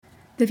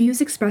The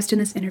views expressed in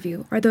this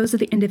interview are those of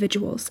the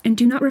individuals and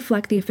do not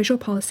reflect the official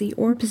policy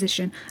or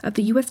position of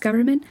the U.S.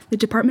 government, the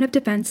Department of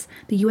Defense,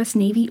 the U.S.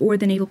 Navy, or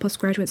the Naval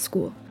Postgraduate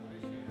School.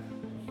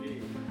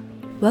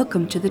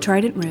 Welcome to the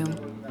Trident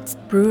Room,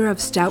 brewer of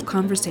stout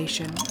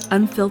conversation,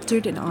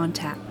 unfiltered and on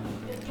tap.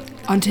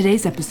 On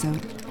today's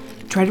episode,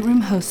 Trident Room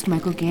host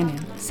Michael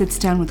Gannon sits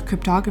down with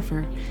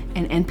cryptographer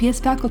and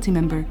NPS faculty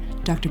member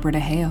Dr.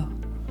 Britta Hale.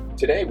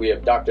 Today we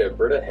have Dr.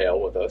 Britta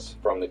Hale with us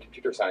from the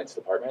Computer Science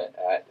Department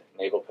at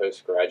Naval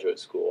Postgraduate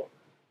School.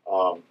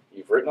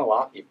 You've written a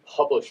lot, you've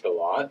published a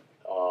lot,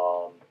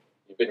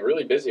 you've been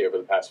really busy over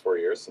the past 4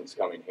 years since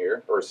coming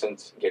here, or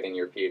since getting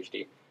your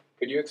PhD.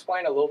 Could you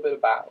explain a little bit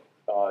about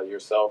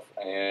yourself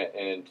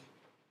and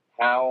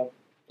how,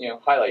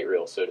 highlight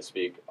reel, so to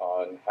speak,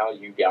 on how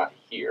you got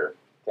here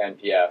to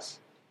NPS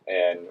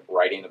and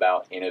writing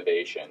about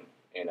innovation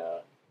in a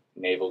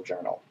naval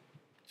journal?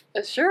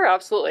 Sure,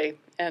 absolutely,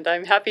 and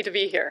I'm happy to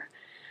be here.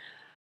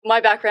 My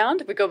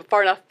background, if we go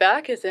far enough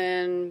back, is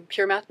in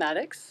pure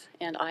mathematics,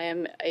 and I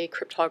am a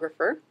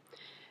cryptographer.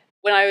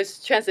 When I was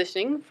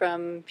transitioning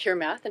from pure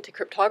math into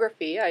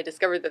cryptography, I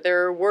discovered that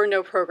there were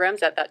no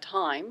programs at that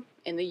time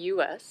in the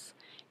U.S.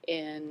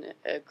 in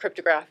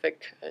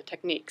cryptographic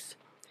techniques.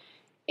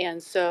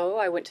 And so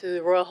I went to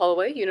the Royal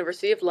Holloway,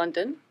 University of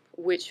London,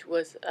 which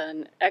was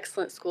an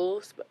excellent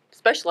school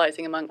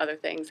specializing, among other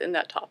things, in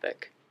that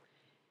topic.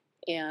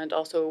 And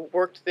also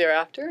worked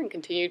thereafter and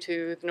continued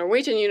to the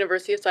Norwegian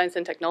University of Science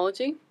and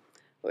Technology,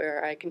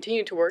 where I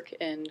continued to work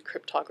in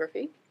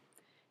cryptography,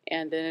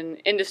 and then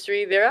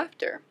industry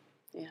thereafter.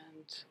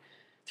 And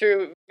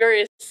through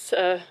various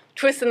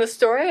twists in the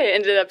story, I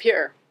ended up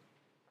here.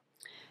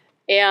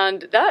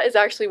 And that is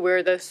actually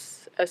where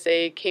this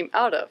essay came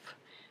out of.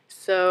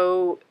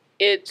 So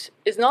it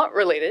is not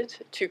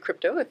related to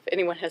crypto. If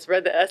anyone has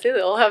read the essay,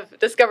 they'll have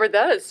discovered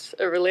that it's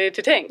related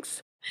to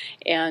tanks,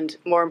 and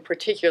more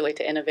particularly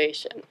to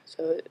innovation.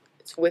 So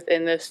it's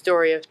within the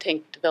story of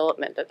tank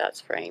development that's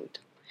framed.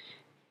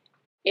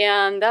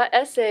 And that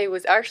essay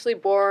was actually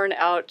born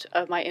out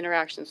of my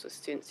interactions with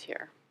students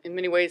here. In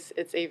many ways,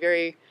 it's a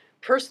very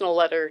personal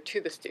letter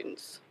to the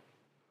students.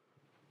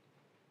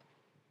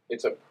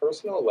 It's a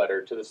personal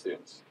letter to the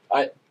students.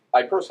 I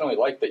personally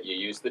like that you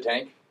use the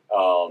tank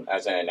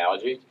as an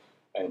analogy,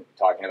 and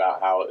talking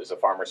about how it was a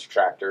farmer's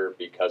tractor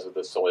because of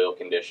the soil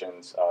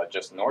conditions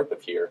just north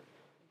of here.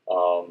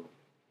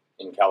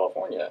 In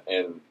California,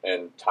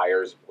 and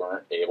tires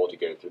weren't able to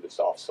go through the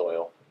soft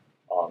soil,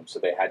 so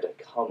they had to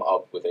come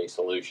up with a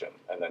solution.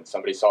 And then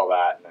somebody saw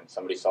that, and then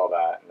somebody saw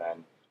that, and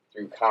then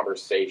through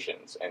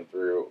conversations and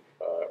through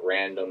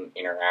random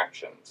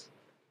interactions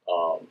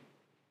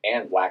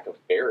and lack of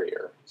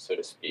barrier, so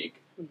to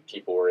speak,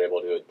 people were able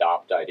to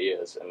adopt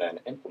ideas and then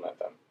implement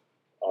them.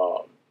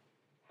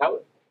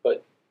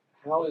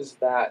 How is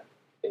that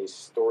a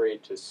story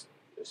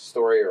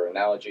or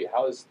analogy?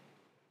 How is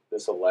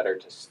this a letter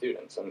to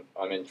students?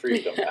 I'm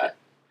intrigued on that.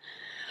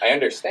 I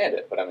understand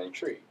it, but I'm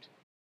intrigued.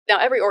 Now,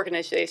 every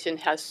organization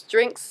has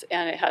strengths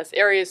and it has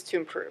areas to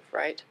improve,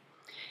 right?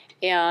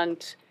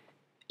 And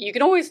you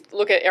can always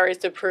look at areas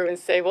to improve and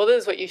say, well,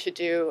 this is what you should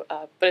do,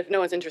 but if no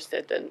one's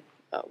interested, then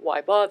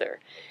why bother?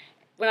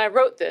 When I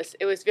wrote this,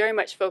 it was very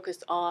much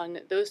focused on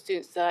those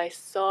students that I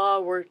saw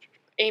were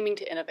aiming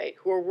to innovate,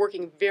 who were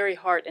working very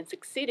hard and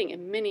succeeding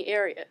in many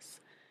areas.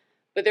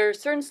 But there are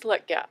certain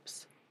select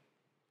gaps.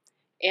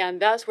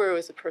 And that's where it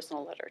was a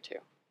personal letter to.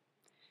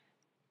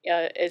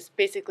 It's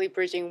basically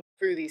bridging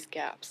through these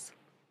gaps.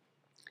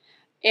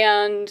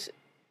 And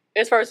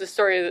as far as the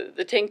story of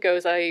the tank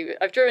goes,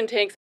 I've driven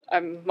tanks.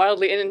 I'm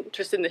mildly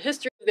interested in the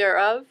history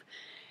thereof.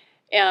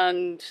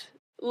 And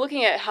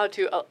looking at how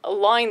to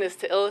align this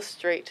to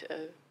illustrate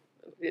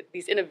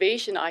these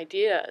innovation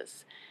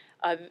ideas,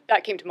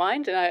 that came to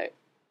mind. And I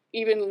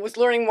even was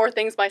learning more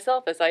things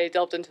myself as I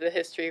delved into the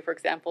history, for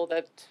example,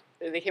 that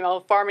they came out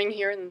of farming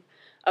here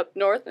up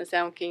north in the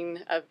San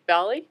Joaquin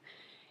Valley.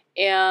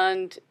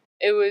 And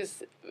it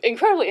was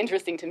incredibly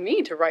interesting to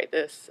me to write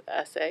this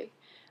essay.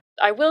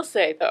 I will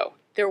say, though,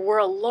 there were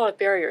a lot of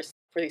barriers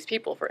for these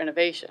people for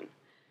innovation,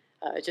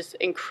 just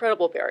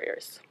incredible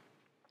barriers.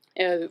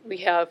 We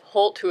have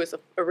Holt, who is an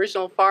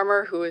original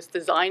farmer who is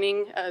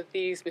designing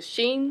these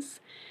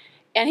machines,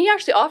 and he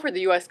actually offered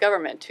the U.S.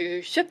 government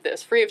to ship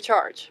this free of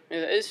charge.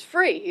 It's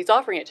free. He's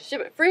offering it to ship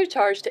it free of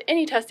charge to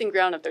any testing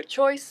ground of their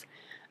choice,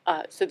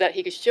 so that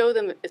he could show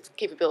them its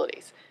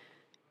capabilities.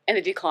 And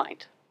it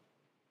declined.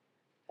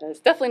 It's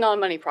definitely not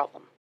a money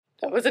problem.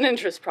 That was an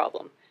interest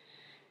problem.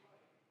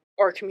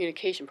 Or a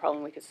communication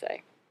problem, we could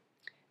say.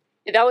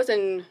 That was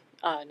in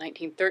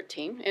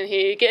 1913, and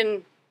he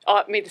again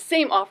made the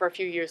same offer a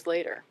few years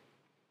later.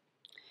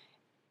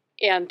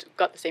 And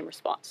got the same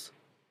response.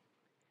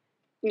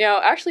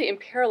 Now, actually, in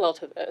parallel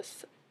to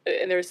this,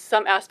 and there's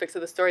some aspects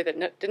of the story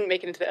that didn't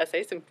make it into the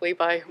essay simply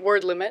by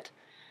word limit,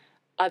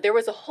 there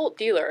was a Holt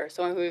dealer,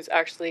 someone who's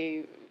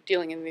actually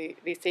dealing in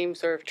the same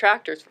sort of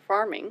tractors for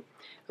farming,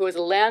 who was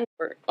a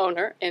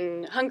landowner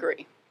in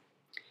Hungary.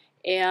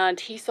 And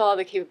he saw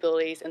the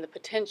capabilities and the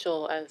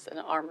potential as an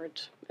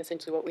armored,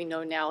 essentially what we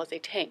know now as a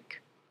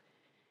tank.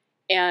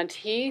 And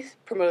he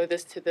promoted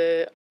this to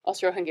the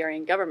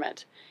Austro-Hungarian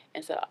government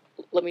and said,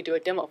 let me do a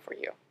demo for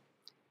you.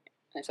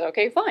 And I said,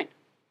 okay, fine.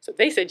 So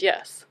they said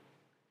yes.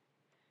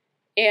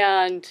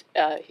 And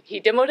he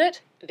demoed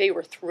it. They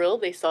were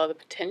thrilled. They saw the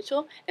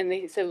potential. And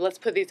they said, let's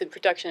put these in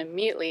production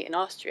immediately in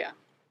Austria.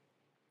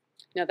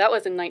 Now, that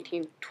was in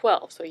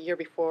 1912, so a year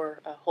before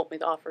Holt made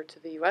the offer to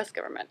the U.S.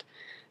 government.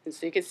 And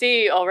so you can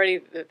see already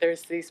that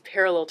there's these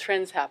parallel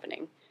trends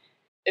happening.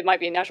 It might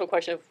be a natural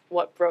question of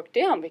what broke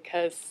down,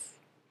 because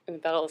in the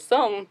Battle of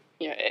Somme,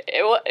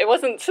 it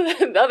wasn't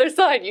the other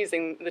side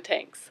using the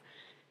tanks.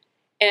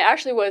 And it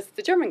actually was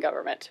the German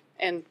government,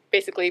 and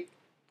basically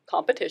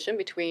competition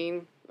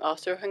between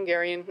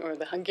Austro-Hungarian, or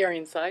the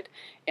Hungarian side,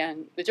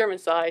 and the German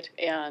side,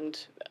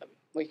 and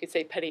you could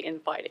say petty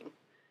infighting.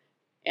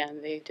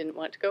 And they didn't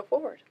want it to go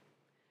forward.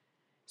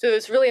 So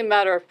it's really a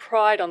matter of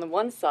pride on the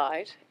one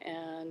side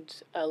and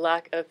a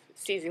lack of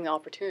seizing the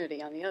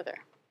opportunity on the other.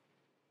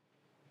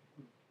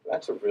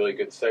 That's a really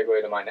good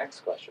segue to my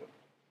next question.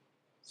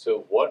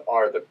 So what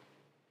are the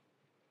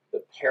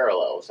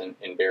parallels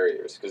and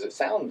barriers? Because it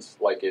sounds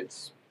like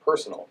it's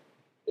personal,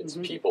 it's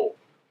people,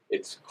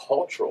 it's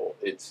cultural,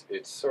 it's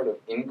sort of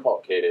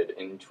inculcated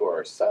into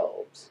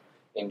ourselves,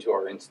 into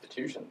our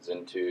institutions,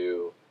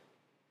 into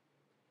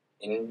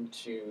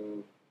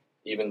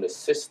even the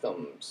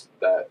systems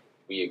that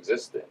we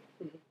exist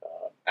in,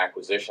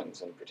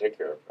 acquisitions in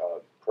particular,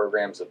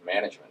 programs of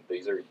management.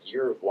 These are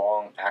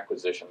year-long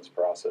acquisitions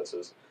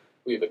processes.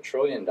 We have $1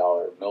 trillion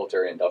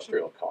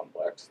military-industrial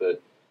complex that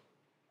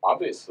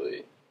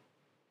obviously,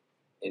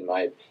 in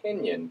my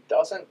opinion,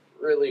 doesn't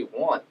really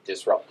want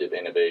disruptive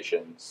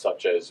innovation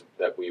such as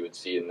that we would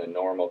see in the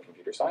normal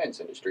computer science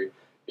industry,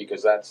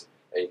 because that's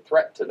a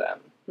threat to them.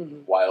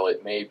 While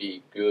it may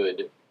be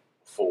good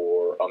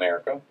for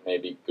America, may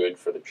be good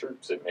for the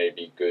troops, it may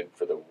be good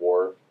for the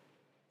war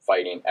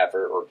fighting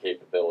effort or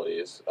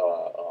capabilities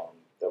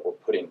that we're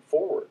putting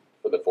forward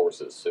for the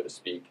forces, so to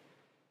speak.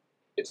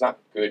 It's not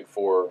good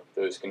for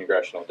those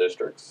congressional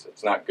districts.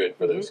 It's not good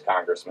for those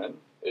congressmen.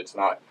 It's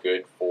not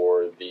good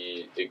for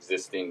the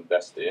existing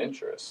vested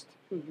interest.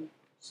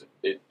 So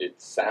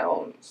it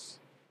sounds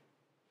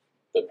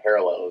the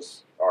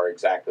parallels are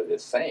exactly the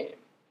same.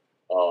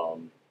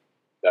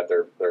 That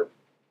they're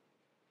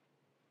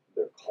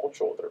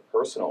cultural, they're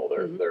personal,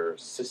 they're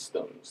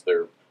systems,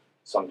 they're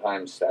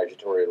sometimes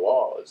statutory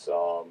laws,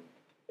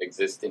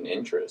 existing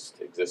interest,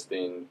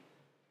 existing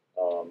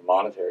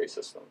monetary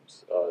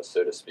systems,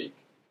 so to speak.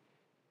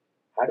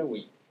 How do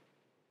we?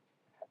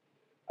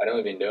 I don't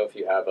even know if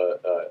you have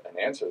an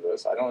answer to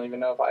this. I don't even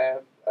know if I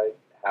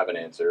have an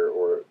answer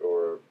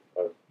or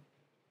a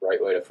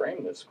right way to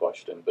frame this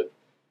question. But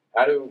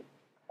how do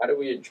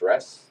we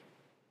address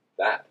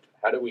that?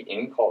 How do we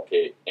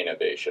inculcate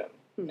innovation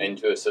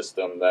into a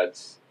system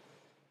that's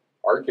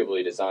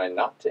arguably designed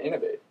not to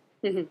innovate?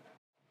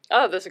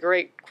 Oh, that's a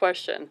great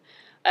question.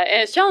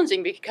 And it's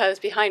challenging because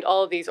behind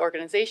all of these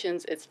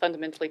organizations, it's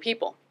fundamentally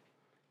people.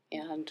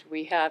 And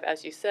we have,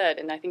 as you said,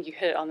 and I think you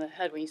hit it on the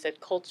head when you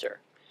said culture.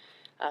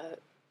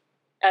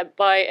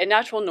 By a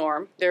natural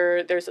norm,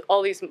 there's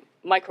all these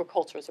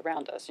microcultures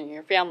around us. And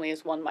your family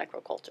is one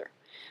microculture.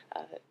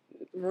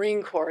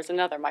 Marine Corps is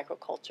another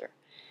microculture.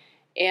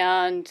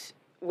 And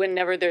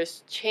whenever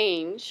there's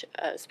change,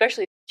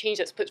 especially change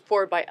that's put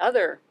forward by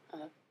other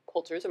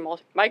cultures or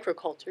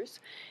microcultures,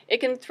 it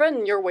can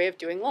threaten your way of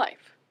doing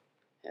life.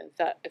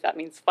 If that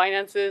means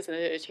finances and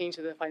a change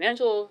in the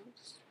financial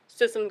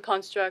system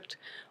construct,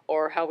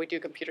 or how we do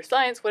computer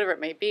science, whatever it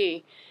may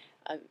be,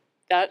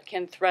 that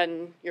can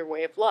threaten your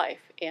way of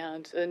life.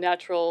 And the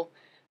natural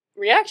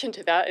reaction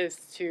to that is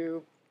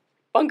to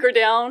bunker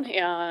down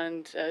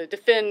and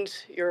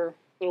defend your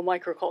little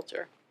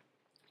microculture.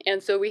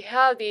 And so we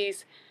have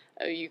these,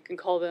 you can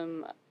call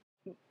them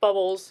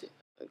bubbles,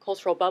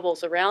 cultural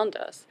bubbles around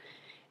us.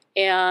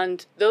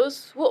 And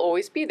those will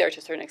always be there to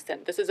a certain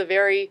extent. This is a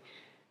very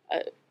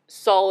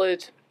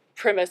solid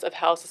premise of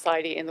how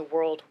society in the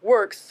world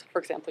works. For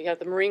example, you have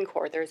the Marine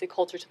Corps. There is a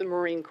culture to the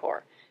Marine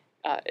Corps.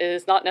 It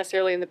is not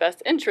necessarily in the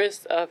best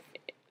interest of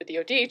the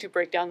DoD to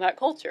break down that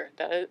culture.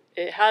 That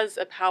it has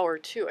a power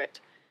to it.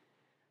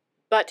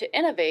 But to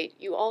innovate,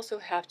 you also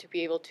have to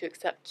be able to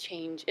accept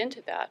change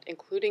into that,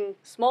 including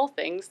small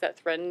things that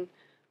threaten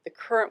the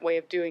current way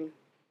of doing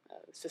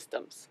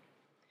systems.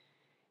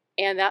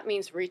 And that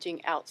means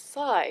reaching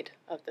outside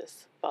of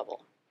this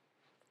bubble.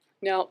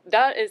 Now,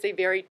 that is a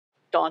very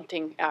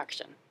daunting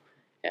action.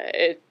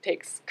 It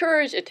takes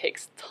courage, it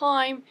takes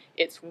time,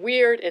 it's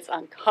weird, it's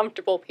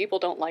uncomfortable, people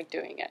don't like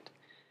doing it.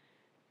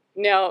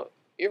 Now,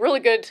 you're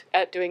really good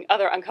at doing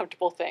other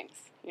uncomfortable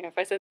things. If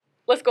I said,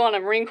 let's go on a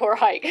Marine Corps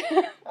hike,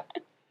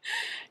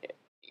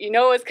 you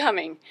know it's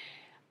coming.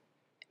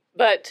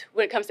 But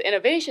when it comes to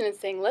innovation and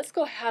saying, let's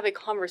go have a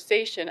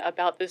conversation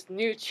about this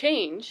new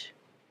change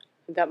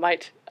that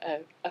might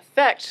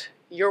affect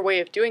your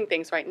way of doing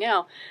things right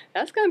now,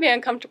 that's going to be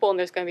uncomfortable and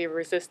there's going to be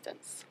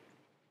resistance.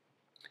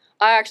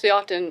 I actually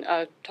often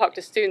talk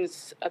to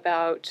students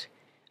about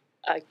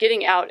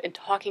getting out and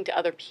talking to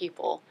other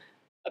people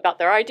about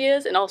their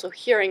ideas and also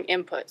hearing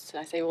inputs. And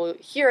I say, well,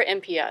 here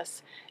at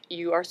NPS,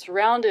 you are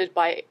surrounded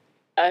by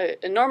an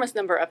enormous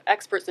number of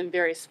experts in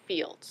various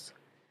fields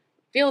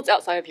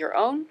outside of your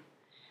own.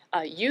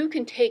 You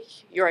can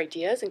take your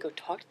ideas and go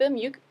talk to them.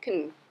 You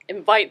can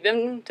invite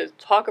them to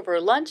talk over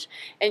lunch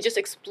and just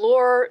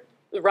explore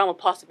the realm of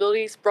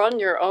possibilities, broaden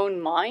your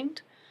own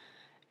mind.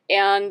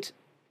 And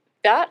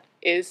that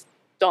is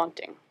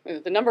daunting.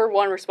 The number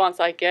one response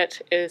I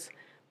get is,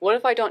 what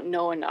if I don't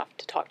know enough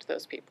to talk to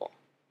those people?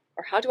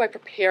 Or how do I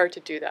prepare to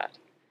do that?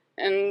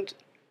 And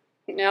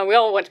now we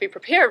all want to be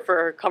prepared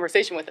for a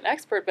conversation with an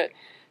expert, but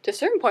to a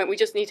certain point, we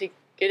just need to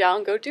get out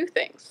and go do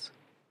things.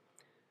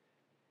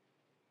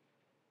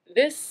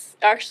 This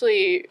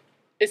actually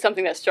is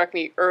something that struck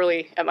me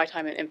early at my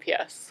time at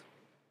NPS.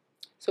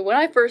 So when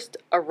I first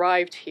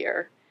arrived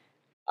here,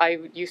 I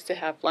used to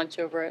have lunch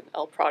over at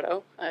El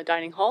Prado, a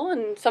dining hall,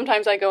 and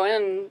sometimes I go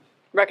in and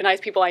recognize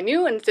people I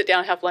knew and sit down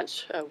and have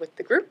lunch with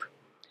the group.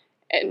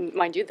 And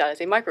mind you, that is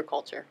a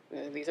microculture.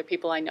 These are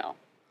people I know.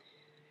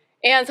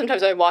 And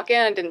sometimes I'd walk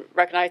in and didn't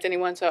recognize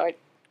anyone, so I'd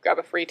grab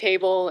a free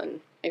table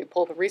and maybe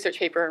pull up a research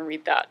paper and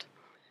read that.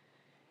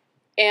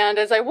 And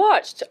as I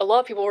watched, a lot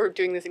of people were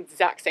doing this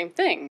exact same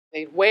thing.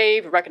 They'd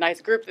wave, recognize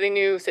a group that they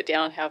knew, sit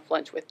down and have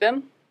lunch with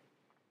them,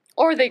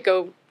 or they'd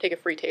go take a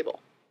free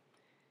table.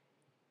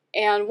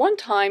 And one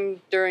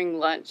time during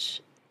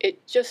lunch,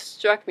 it just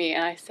struck me,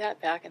 and I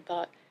sat back and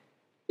thought,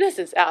 this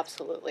is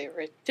absolutely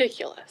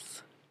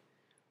ridiculous.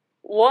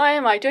 Why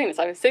am I doing this?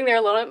 I was sitting there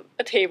alone at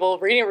a table,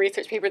 reading a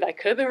research paper that I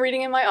could have been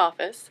reading in my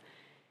office,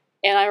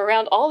 and I'm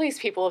around all these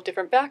people of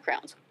different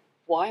backgrounds.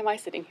 Why am I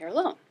sitting here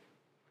alone?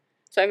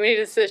 So I made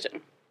a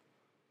decision.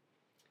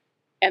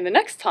 And the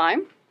next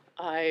time,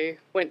 I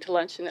went to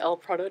lunch in the El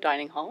Prado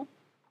dining hall.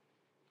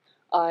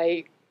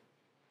 I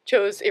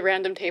chose a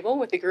random table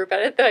with a group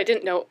at it that I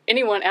didn't know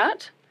anyone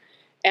at,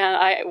 and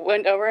I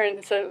went over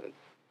and said,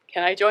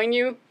 can I join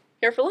you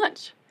here for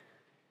lunch?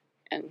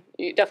 And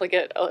you definitely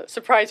get a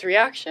surprise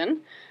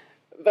reaction,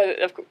 but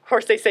of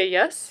course they say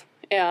yes,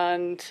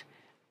 and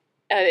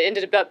it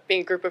ended up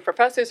being a group of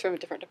professors from a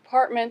different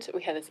department.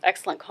 We had this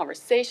excellent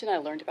conversation. I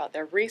learned about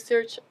their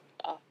research.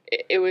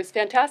 It was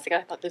fantastic.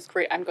 I thought, this is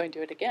great. I'm going to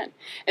do it again.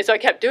 And so I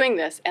kept doing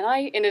this, and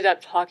I ended up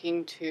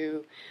talking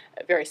to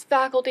various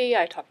faculty.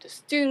 I talked to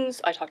students.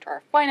 I talked to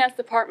our finance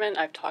department.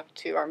 I've talked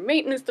to our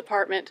maintenance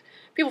department,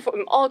 people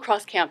from all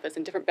across campus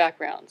in different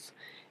backgrounds.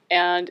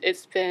 And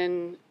it's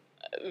been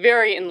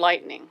very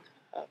enlightening,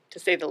 to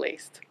say the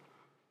least.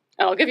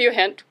 And I'll give you a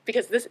hint,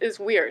 because this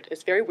is weird.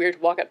 It's very weird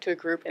to walk up to a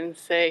group and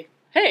say,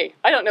 hey,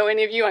 I don't know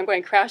any of you. I'm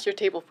going to crash your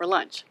table for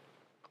lunch.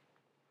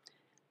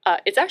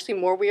 It's actually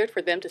more weird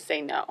for them to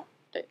say no,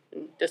 to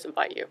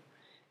disinvite you.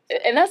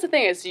 And that's the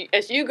thing,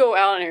 as you go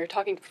out and you're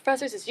talking to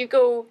professors, as you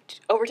go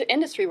over to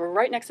industry, we're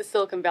right next to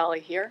Silicon Valley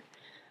here,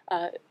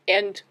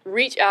 and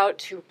reach out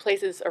to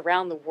places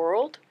around the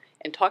world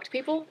and talk to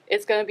people,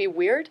 it's going to be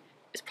weird.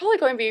 It's probably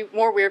going to be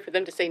more weird for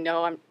them to say,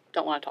 no, I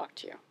don't want to talk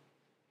to you.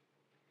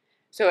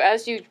 So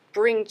as you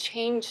bring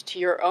change to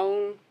your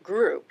own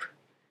group,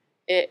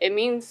 it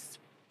means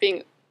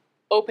being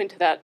open to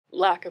that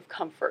lack of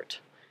comfort.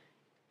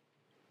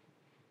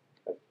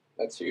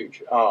 That's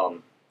huge.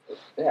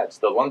 Yeah, it's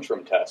the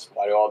lunchroom test.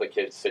 Why do all the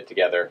kids sit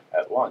together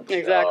at lunch?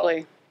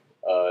 Exactly.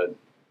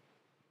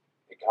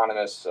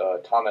 Economist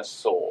Thomas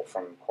Sowell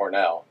from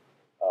Cornell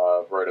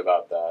wrote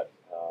about that.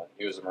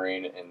 He was a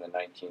Marine in the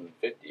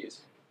 1950s.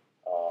 He's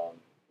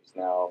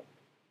now,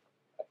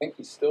 I think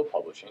he's still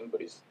publishing, but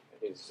he's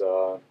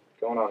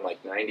going on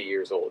like 90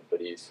 years old.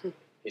 But he's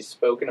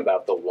spoken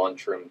about the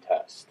lunchroom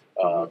test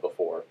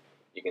before.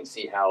 You can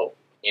see how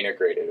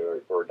integrated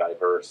or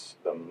diverse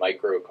the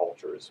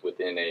microcultures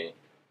within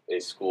a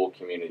school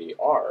community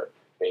are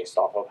based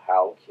off of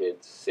how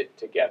kids sit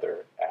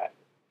together at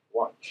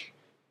lunch,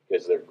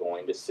 because they're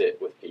going to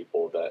sit with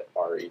people that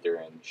are either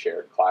in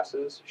shared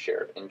classes,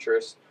 shared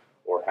interests,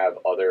 or have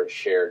other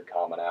shared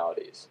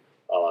commonalities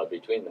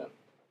between them.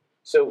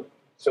 So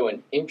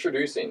in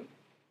introducing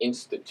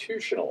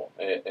institutional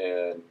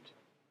and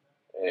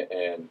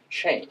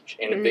change,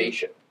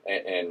 innovation,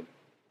 and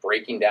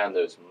breaking down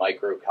those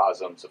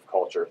microcosms of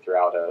culture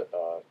throughout a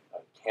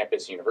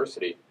campus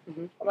university,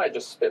 I might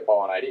just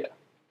spitball an idea.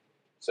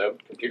 So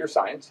computer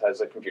science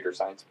has a computer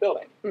science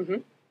building.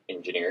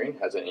 Engineering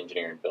has an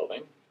engineering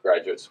building.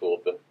 Graduate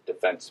School of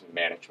Defense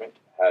Management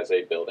has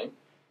a building.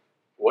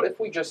 What if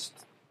we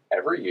just,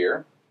 every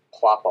year,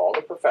 plop all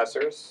the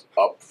professors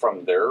up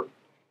from their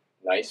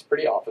nice,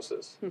 pretty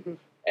offices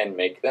and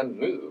make them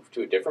move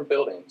to a different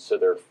building so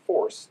they're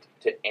forced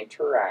to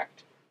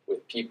interact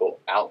with people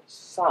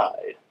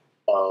outside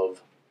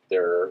of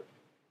their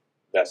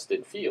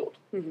vested field.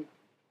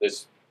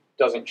 This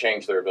doesn't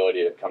change their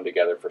ability to come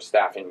together for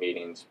staffing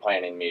meetings,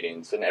 planning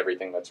meetings, and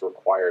everything that's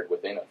required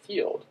within a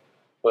field.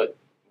 But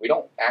we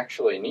don't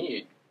actually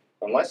need,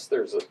 unless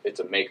it's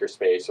a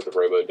makerspace or the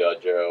Robo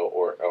Dojo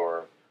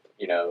or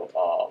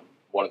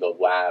one of the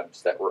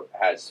labs that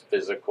has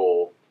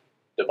physical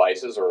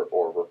devices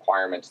or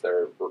requirements that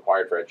are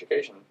required for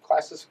education.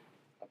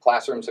 A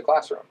classroom's a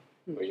classroom.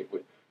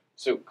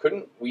 So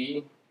couldn't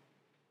we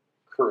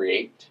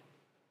create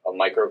a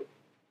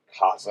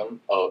microcosm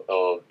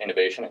of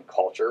innovation and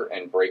culture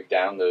and break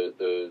down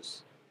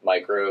those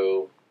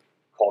micro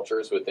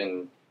cultures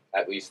within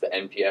at least the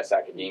NPS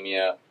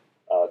academia,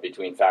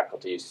 between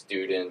faculty,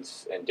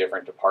 students, and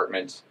different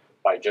departments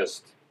by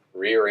just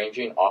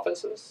rearranging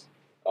offices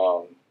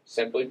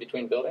simply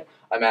between buildings?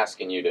 I'm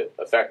asking you to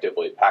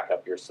effectively pack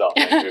up your stuff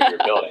and move your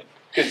building,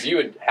 because you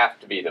would have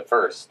to be the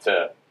first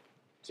to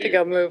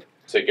go move.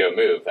 To go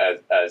move,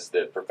 as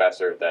the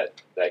professor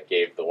that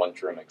gave the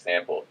lunchroom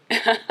example.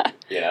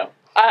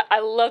 I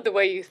love the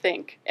way you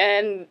think,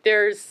 and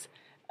there's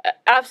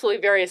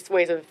absolutely various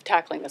ways of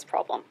tackling this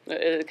problem.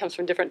 It comes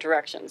from different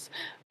directions.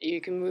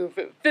 You can move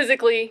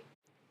physically.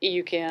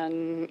 You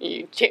can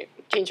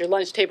change your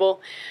lunch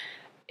table.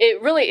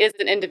 It really is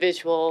an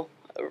individual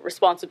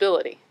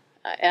responsibility.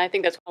 And I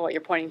think that's what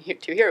you're pointing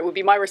to here. It would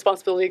be my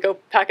responsibility to go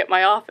pack up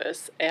my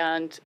office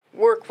and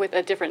work with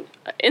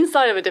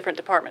inside of a different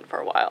department for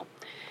a while.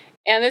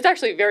 And there's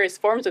actually various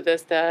forms of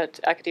this that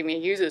academia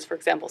uses. For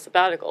example,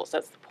 sabbaticals.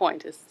 That's the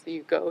point, is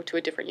you go to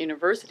a different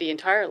university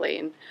entirely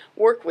and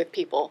work with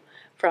people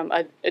from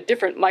a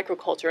different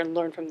microculture and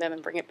learn from them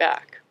and bring it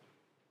back.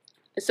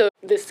 So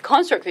this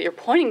construct that you're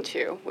pointing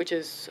to, which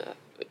is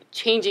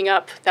changing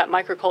up that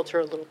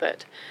microculture a little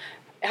bit,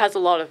 has a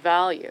lot of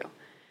value.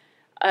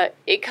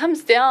 It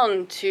comes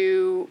down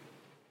to,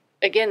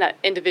 again, that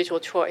individual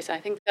choice. And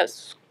I think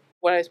that's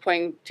what I was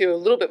pointing to a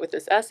little bit with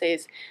this essay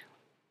is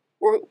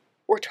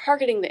we're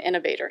targeting the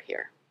innovator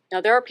here.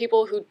 Now, there are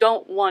people who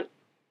don't want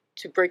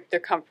to break their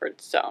comfort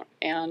zone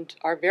and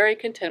are very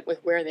content with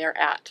where they're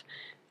at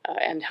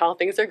and how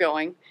things are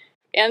going,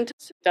 and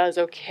does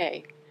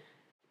okay.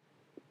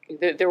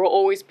 There will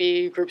always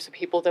be groups of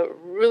people that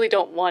really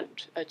don't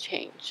want a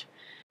change.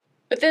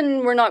 But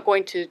then we're not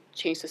going to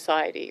change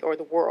society or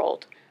the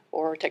world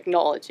or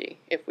technology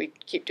if we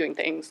keep doing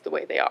things the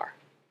way they are.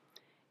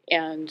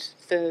 And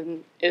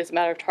then it is a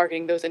matter of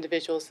targeting those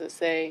individuals that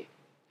say,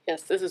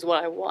 yes, this is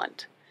what I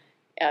want.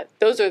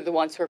 Those are the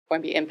ones who are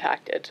going to be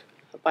impacted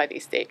by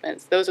these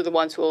statements. Those are the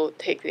ones who will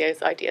take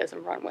these ideas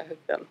and run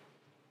with them.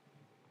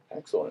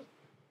 Excellent.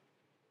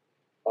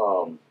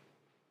 So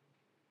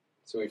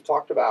we've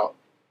talked about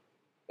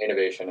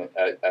innovation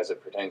as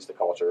it pertains to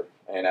culture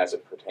and as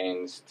it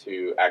pertains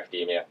to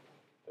academia.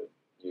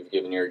 You've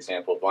given your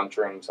example of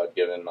lunchrooms. I've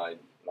given my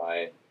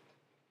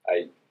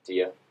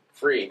idea.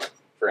 Free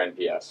for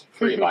NPS.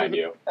 Free, mind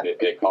you.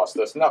 It costs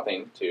us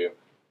nothing to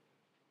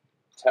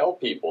tell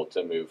people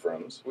to move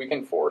rooms. We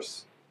can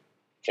force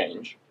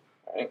change,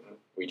 right?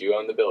 We do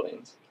own the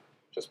buildings.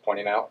 Just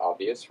pointing out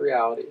obvious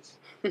realities.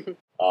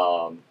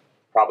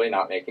 Probably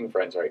not making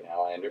friends right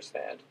now, I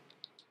understand.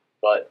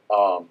 But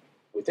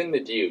within the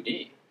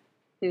DoD,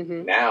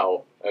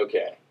 now,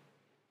 okay,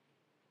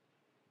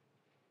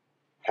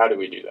 how do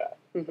we do that?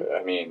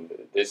 I mean,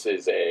 this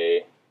is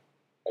a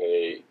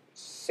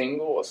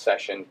single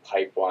session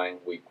pipeline.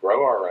 We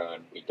grow our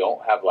own. We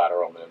don't have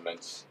lateral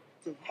movements.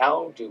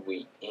 How do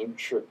we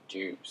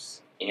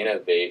introduce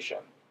innovation?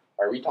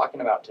 Are we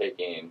talking about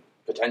taking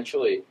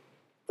potentially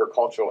for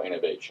cultural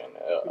innovation,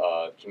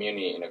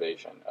 community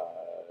innovation,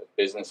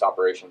 business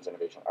operations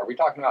innovation? Are we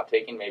talking about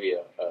taking maybe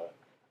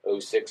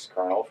a 06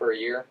 colonel for a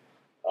year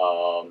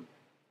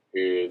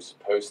who's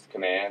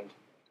post-command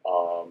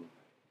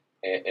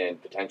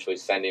and potentially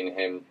sending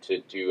him to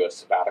do a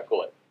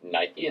sabbatical at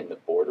Nike in the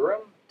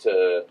boardroom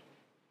to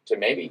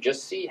maybe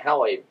just see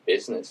how a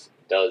business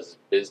does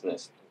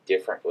business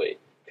differently,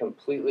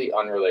 completely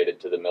unrelated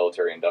to the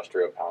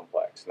military-industrial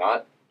complex?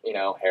 Not,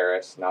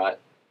 Harris, not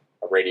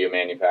a radio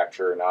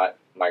manufacturer, not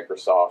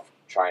Microsoft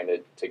trying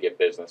to get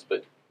business,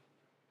 but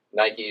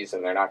Nike's,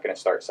 and they're not going to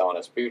start selling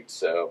us boots,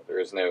 so there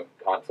is no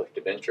conflict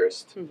of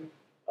interest.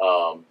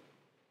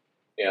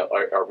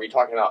 Are we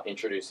talking about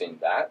introducing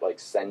that, like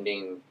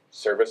sending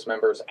service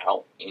members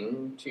out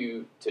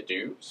to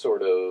do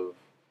sort of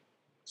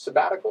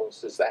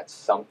sabbaticals? Is that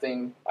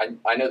something?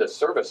 I know the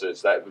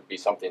services, that would be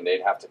something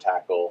they'd have to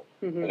tackle,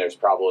 and there's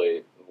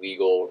probably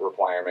legal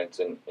requirements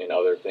and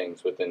other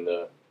things within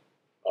the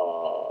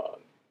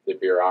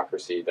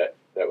bureaucracy that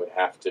would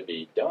have to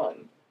be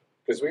done,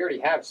 because we already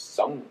have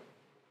some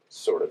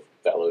sort of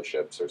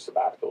fellowships or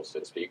sabbaticals, so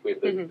to speak. We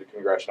have the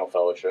Congressional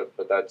Fellowship,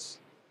 but that's,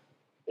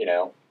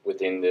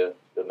 within the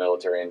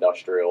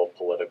military-industrial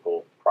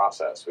political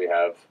process. We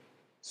have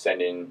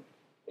sending,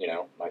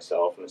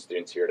 myself and the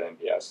students here at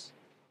NPS,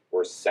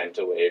 we're sent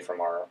away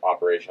from our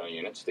operational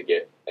units to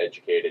get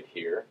educated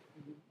here,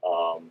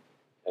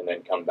 and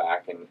then come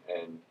back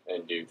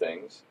and do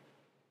things.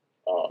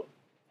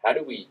 How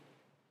do we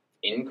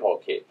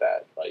inculcate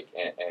that,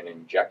 and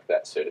inject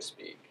that, so to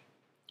speak,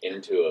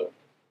 into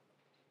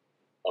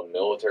a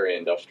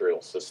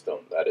military-industrial system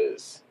that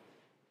is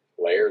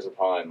layers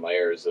upon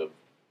layers of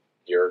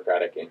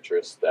bureaucratic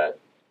interests that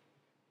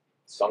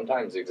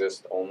sometimes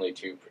exist only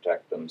to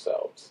protect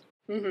themselves?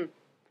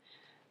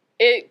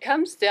 It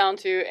comes down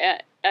to,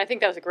 and I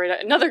think that's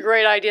another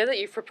great idea that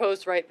you've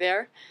proposed right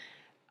there.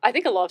 I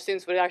think a lot of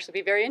students would actually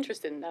be very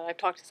interested in that. I've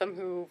talked to some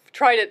who've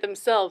tried it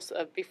themselves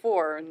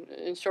before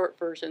in short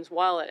versions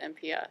while at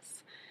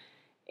MPS.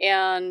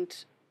 And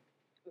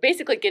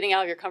basically getting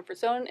out of your comfort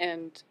zone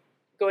and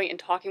going and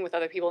talking with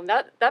other people. And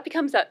that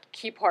becomes that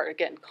key part,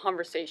 again,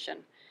 conversation.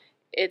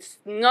 It's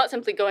not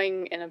simply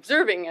going and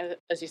observing,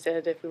 as you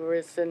said, if we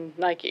were in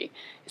Nike.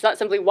 It's not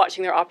simply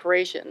watching their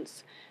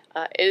operations.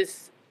 It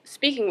is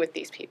speaking with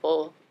these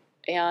people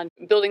and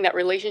building that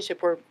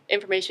relationship where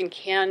information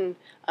can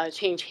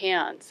change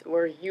hands,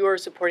 where you are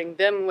supporting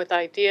them with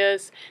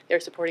ideas, they're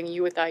supporting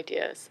you with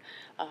ideas,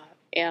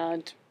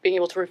 and being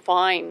able to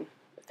refine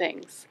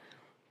things.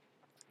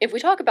 If we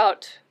talk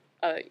about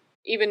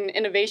even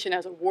innovation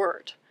as a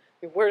word,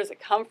 where does it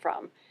come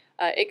from?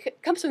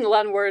 It comes from the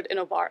Latin word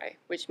innovare,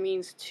 which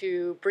means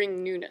to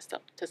bring newness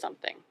to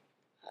something.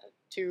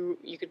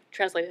 You could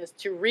translate it as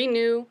to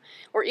renew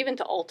or even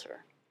to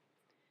alter.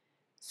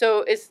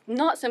 So it's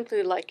not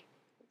simply like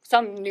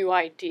some new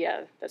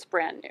idea that's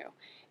brand new.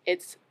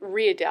 It's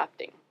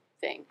readapting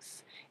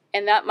things.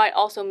 And that might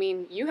also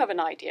mean you have an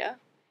idea,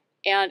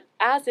 and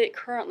as it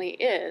currently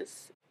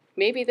is,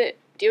 maybe the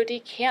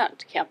DoD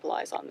can't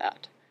capitalize on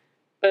that.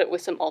 But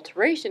with some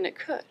alteration, it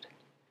could.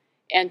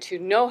 And to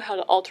know how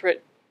to alter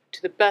it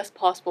to the best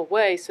possible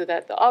way so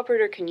that the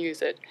operator can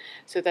use it,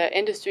 so that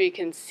industry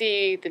can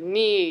see the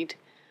need,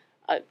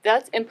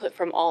 that's input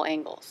from all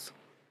angles.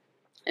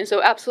 And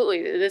so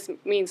absolutely, this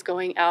means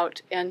going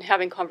out and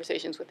having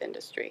conversations with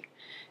industry.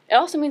 It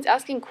also means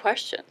asking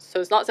questions.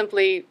 So it's not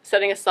simply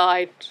setting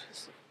aside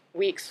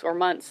weeks or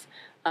months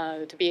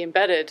to be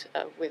embedded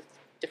with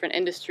different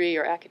industry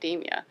or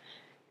academia.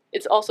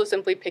 It's also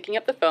simply picking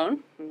up the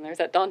phone, and there's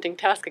that daunting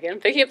task again,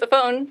 picking up the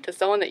phone to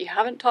someone that you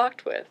haven't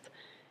talked with,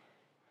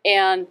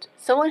 and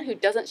someone who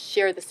doesn't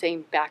share the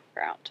same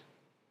background,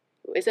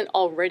 who isn't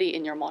already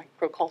in your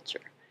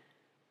microculture.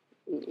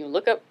 You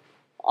look up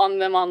on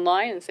them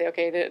online and say,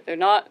 okay, they're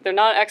not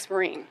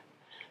ex-Marine,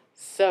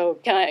 so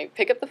can I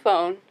pick up the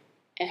phone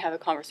and have a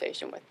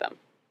conversation with them?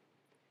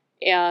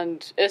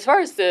 And as far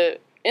as the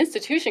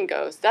institution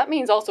goes, that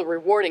means also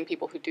rewarding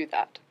people who do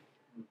that.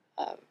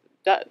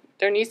 That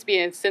there needs to be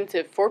an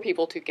incentive for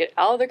people to get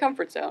out of their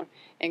comfort zone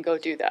and go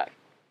do that.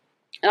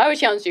 And I would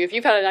challenge you, if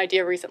you've had an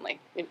idea recently,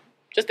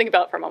 just think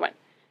about it for a moment.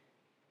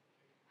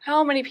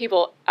 How many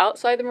people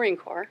outside the Marine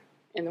Corps,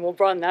 and then we'll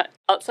broaden that,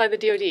 outside the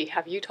DoD,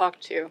 have you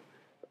talked to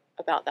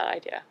about that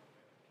idea?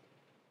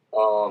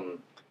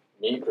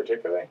 Me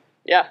particularly?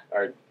 Yeah.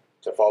 Or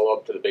to follow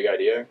up to the big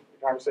idea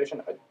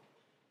conversation, I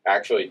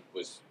actually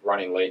was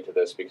running late to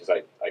this because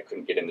I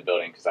couldn't get in the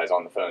building because I was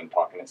on the phone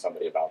talking to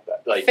somebody about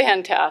that.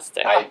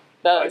 Fantastic.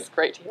 That is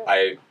great to hear.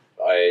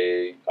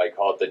 I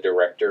called the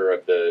director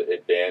of the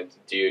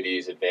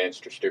DoD's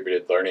Advanced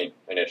Distributed Learning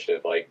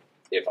Initiative. Like,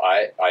 if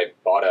I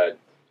bought a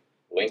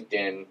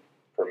LinkedIn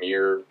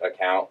Premier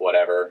account,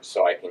 whatever,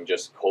 so I can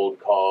just cold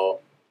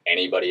call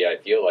anybody I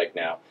feel like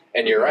now.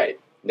 And you're right.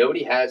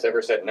 Nobody has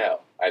ever said no.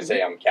 I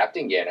say, I'm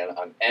Captain Gannon,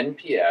 I'm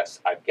NPS,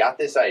 I've got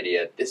this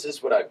idea, this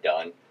is what I've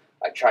done.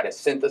 I try to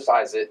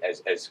synthesize it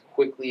as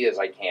quickly as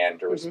I can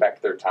to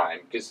respect their time.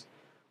 Because,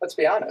 let's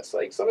be honest,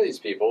 like, some of these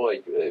people,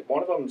 like,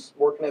 one of them's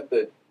working at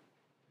the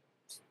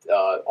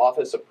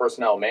Office of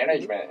Personnel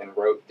Management and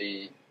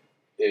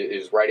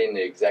is writing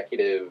the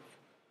executive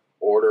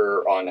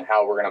order on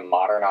how we're going to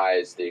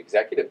modernize the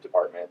executive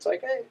department. It's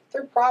like, hey,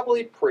 they're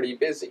probably pretty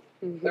busy.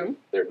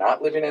 They're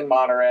not living in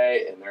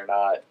Monterey, and they're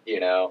not,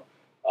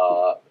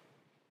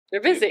 they're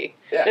busy.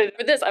 Yeah.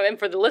 For this,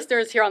 for the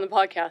listeners here on the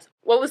podcast,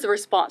 what was the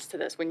response to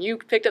this? When you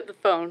picked up the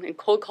phone and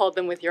cold called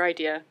them with your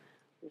idea,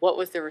 what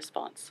was their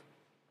response?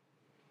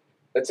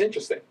 That's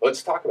interesting.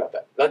 Let's talk about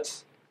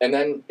that. And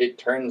then it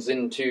turns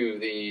into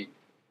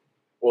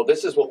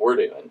this is what we're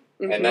doing.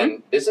 And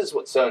then this is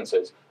what so-and-so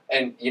is.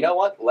 And you know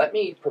what? Let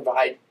me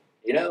provide,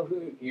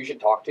 who you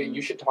should talk to?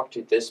 You should talk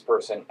to this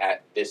person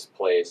at this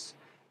place.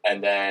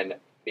 And then,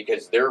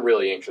 because they're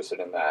really interested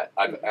in that.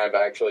 I've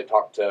actually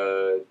talked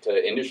to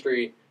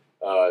industry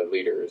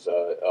leaders,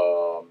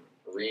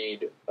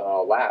 Reed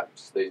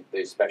Labs.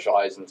 They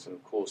specialize in some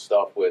cool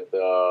stuff with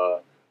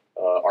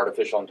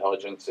artificial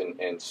intelligence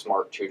and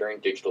smart tutoring,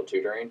 digital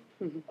tutoring,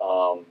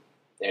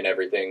 and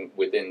everything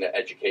within the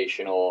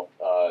educational,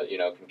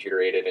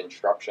 computer-aided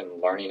instruction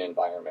learning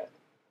environment.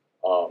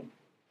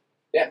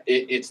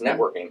 It's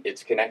networking.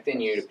 It's connecting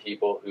you to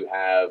people who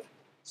have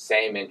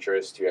same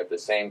interests, who have the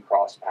same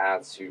cross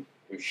paths, who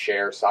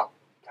share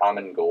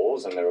common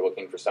goals, and they're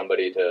looking for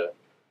somebody to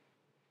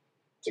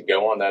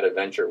go on that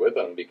adventure with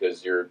them,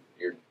 because you're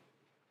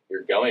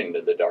going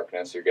into the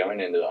darkness, you're going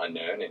into the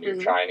unknown, and you're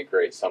trying to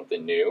create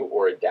something new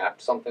or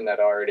adapt something that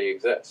already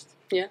exists.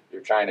 Yeah.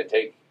 You're trying to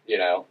take,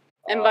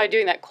 And by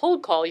doing that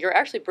cold call, you're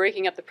actually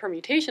breaking up the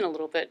permutation a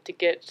little bit to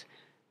get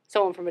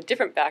someone from a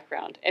different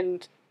background.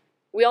 And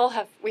we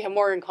have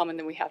more in common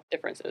than we have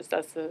differences.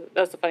 That's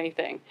the funny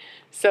thing.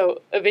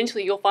 So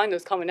eventually you'll find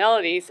those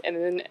commonalities, and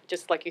then,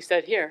 just like you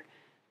said here,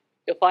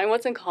 you'll find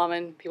what's in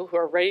common, people who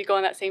are ready to go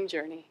on that same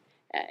journey,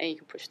 and you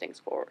can push things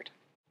forward.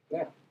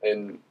 Yeah,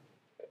 and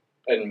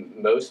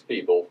most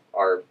people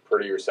are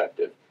pretty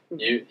receptive.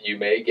 You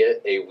may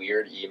get a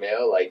weird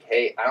email like,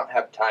 hey, I don't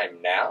have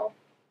time now.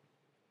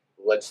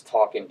 Let's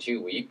talk in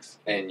 2 weeks.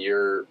 And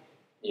you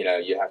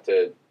have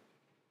to,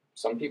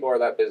 some people are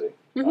that busy.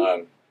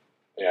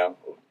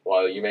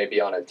 While you may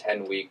be on a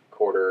 10-week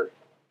quarter,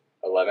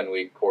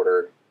 11-week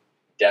quarter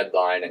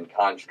deadline and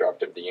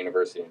construct of the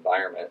university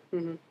environment,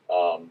 you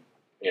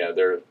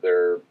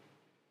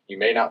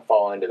may not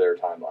fall into their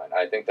timeline.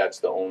 I think that's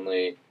the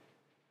only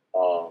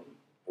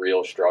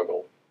real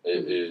struggle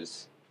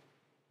is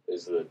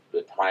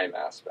the time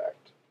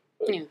aspect.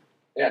 But,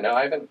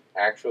 I haven't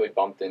actually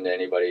bumped into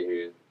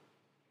anybody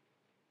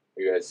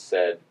who has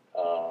said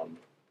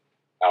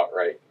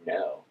outright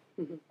no.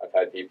 I've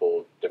had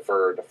people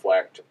defer,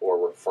 deflect,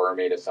 or refer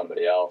me to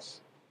somebody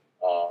else.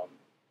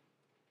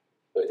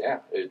 But yeah,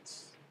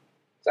 it's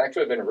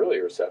actually been really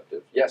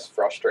receptive. Yes,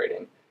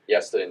 frustrating.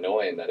 Yes,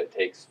 annoying that it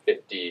takes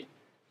 50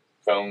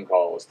 phone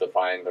calls to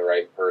find the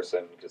right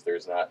person because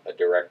there's not a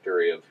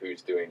directory of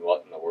who's doing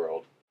what in the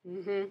world.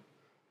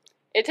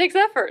 It takes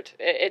effort.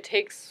 It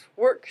takes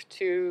work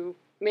to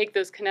make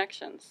those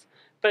connections.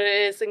 But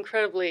it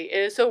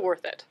is so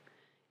worth it.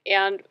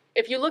 And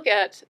if you look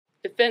at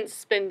defense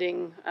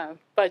spending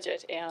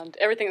budget and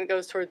everything that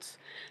goes towards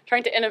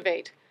trying to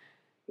innovate,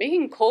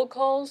 making cold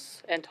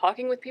calls and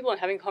talking with people and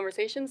having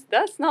conversations,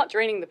 that's not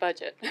draining the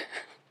budget.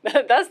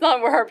 That's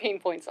not where our pain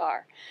points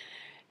are.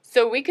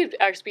 So we could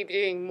actually be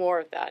doing more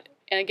of that.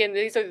 And again,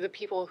 these are the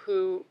people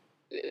who,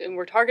 and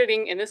we're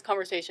targeting in this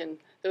conversation,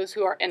 those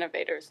who are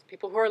innovators.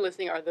 People who are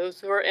listening are those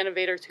who are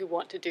innovators who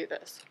want to do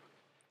this.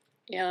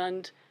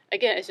 And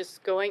again, it's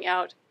just going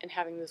out and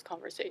having those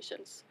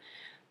conversations.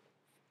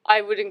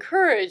 I would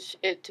encourage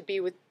it to be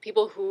with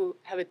people who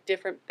have a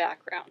different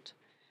background,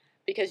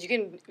 because you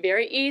can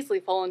very easily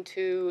fall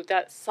into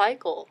that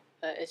cycle.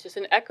 It's just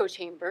an echo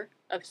chamber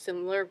of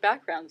similar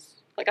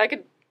backgrounds. Like I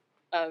could,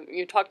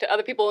 you talk to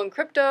other people in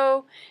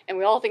crypto, and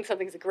we all think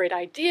something's a great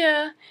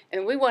idea,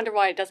 and we wonder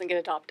why it doesn't get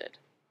adopted.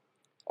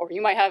 Or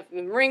you might have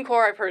the Marine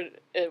Corps, I've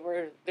heard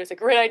where there's a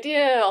great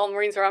idea, all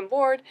Marines are on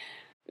board,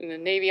 and the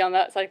Navy on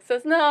that side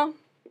says, no,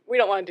 we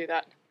don't want to do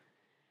that.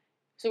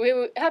 So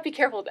we have to be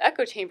careful with the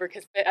echo chamber,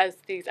 because as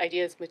these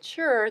ideas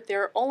mature,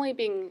 they're only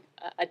being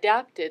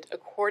adapted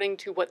according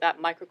to what that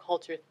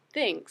microculture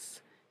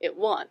thinks it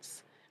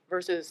wants,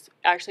 versus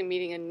actually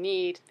meeting a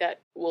need that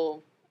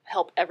will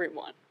help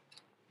everyone.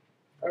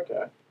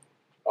 Okay.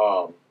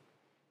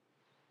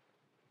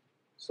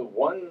 So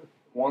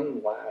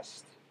one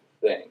last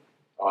thing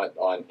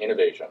on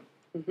innovation.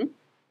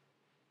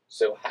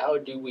 So how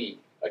do we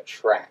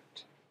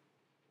attract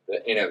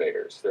the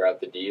innovators throughout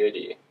the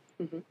DoD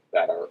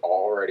that are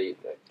already,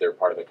 they're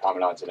part of the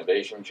Commandant's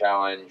Innovation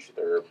Challenge,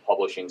 they're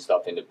publishing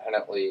stuff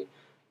independently,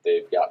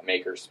 they've got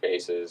maker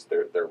spaces,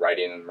 they're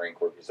writing in the Marine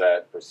Corps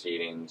Gazette,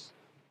 proceedings,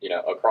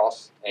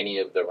 across any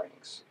of the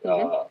ranks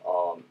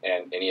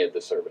and any of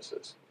the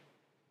services.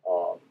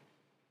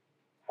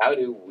 How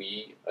do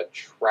we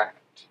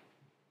attract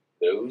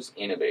those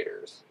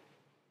innovators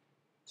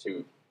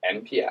to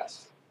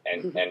NPS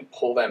and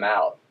pull them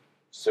out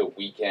so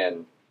we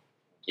can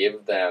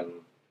give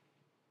them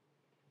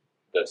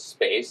the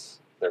space,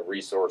 the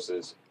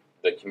resources,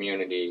 the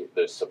community,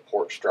 the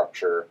support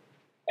structure,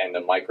 and the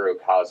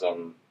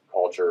microcosm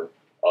culture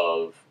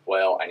of,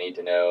 well, I need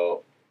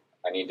to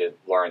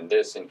learn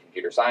this in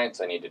computer science,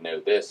 I need to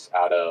know this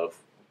out of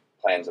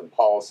plans and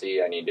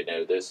policy, I need to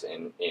know this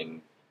in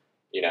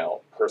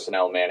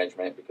personnel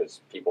management, because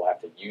people have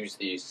to use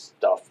these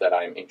stuff that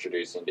I'm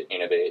introducing to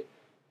innovate,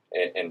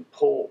 and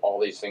pull all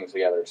these things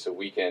together so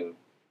we can,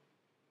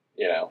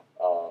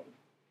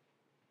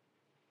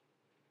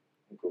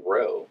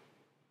 grow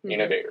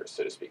innovators,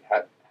 so to speak.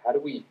 How do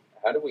we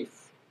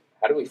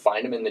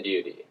find them in the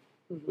DoD?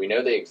 We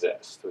know they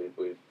exist. They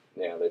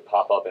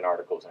pop up in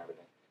articles and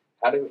everything.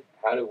 How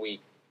do we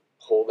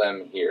pull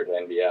them here to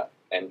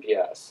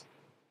NPS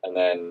and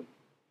then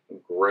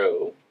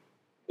grow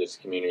this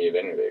community of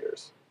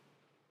innovators?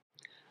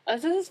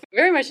 This is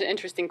very much an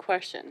interesting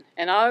question,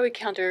 and I would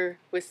counter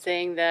with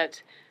saying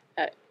that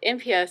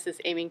NPS is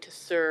aiming to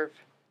serve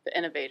the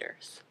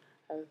innovators.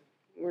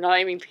 We're not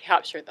aiming to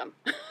capture them.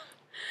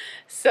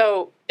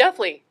 So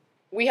definitely,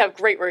 we have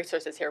great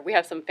resources here. We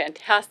have some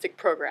fantastic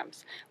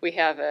programs. We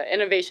have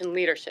innovation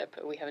leadership.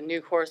 We have a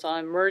new course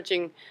on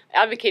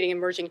advocating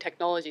emerging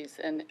technologies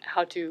and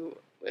how to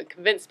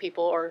convince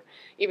people or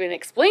even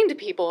explain to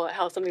people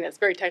how something that's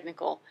very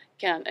technical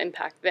can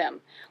impact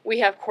them. We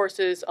have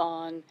courses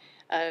on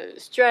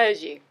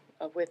strategy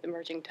with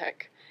emerging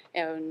tech,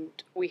 and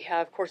we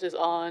have courses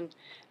on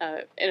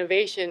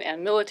innovation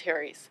and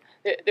militaries.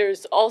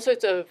 There's all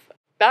sorts of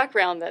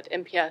background that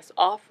NPS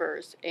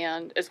offers,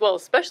 and as well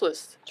as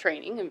specialist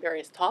training in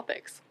various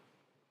topics.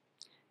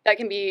 That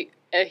can be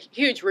a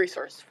huge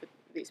resource for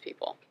these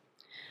people.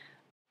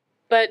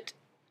 But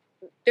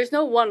there's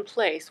no one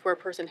place where a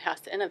person has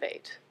to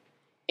innovate.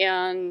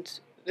 And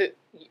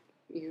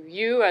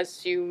you,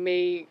 as you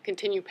may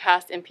continue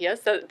past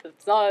NPS,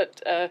 that's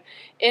not an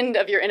end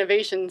of your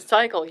innovation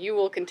cycle. You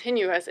will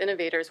continue as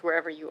innovators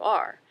wherever you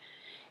are.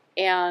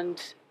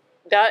 And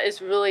that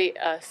is really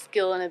a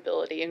skill and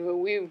ability. And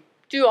we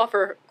do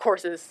offer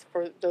courses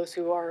for those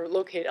who are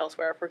located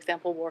elsewhere, for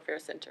example, warfare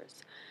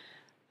centers.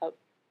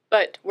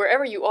 But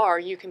wherever you are,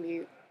 you can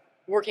be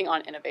working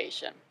on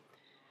innovation.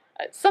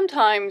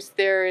 Sometimes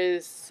there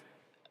is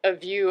a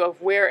view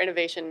of where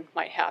innovation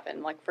might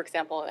happen. Like, for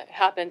example, it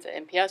happens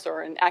at NPS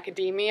or in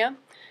academia.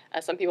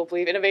 Some people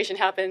believe innovation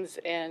happens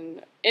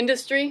in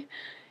industry,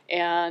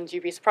 and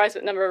you'd be surprised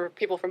at the number of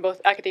people from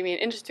both academia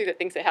and industry that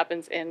thinks it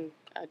happens in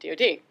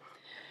DoD.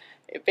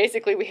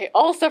 Basically, we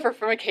all suffer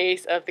from a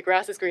case of the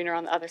grass is greener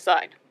on the other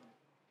side.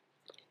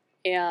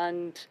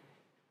 And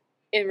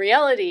in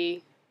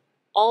reality,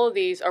 all of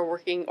these are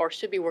working or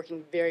should be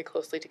working very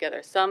closely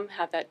together. Some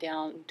have that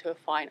down to a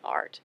fine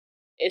art.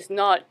 It's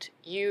not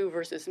you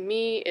versus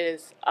me, it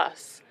is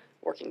us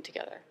working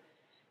together.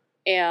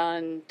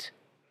 And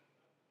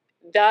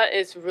that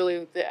is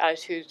really the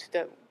attitude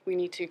that we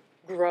need to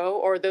grow,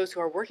 or those who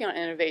are working on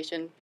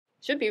innovation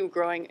should be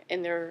growing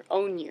in their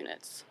own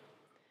units.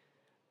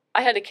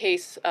 I had a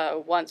case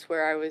once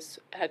where I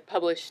had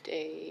published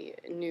a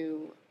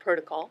new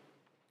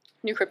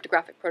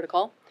cryptographic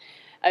protocol.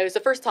 It was the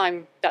first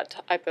time that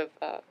type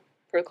of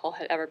protocol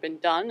had ever been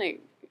done.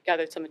 It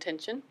gathered some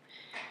attention.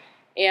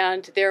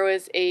 And there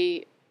was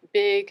a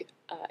big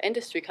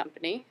industry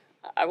company,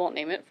 I won't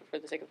name it for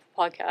the sake of the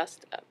podcast,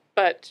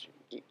 but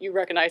you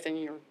recognize and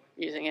you're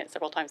using it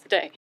several times a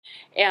day.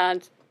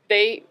 And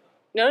they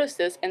noticed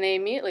this, and they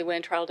immediately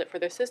went and trialed it for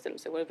their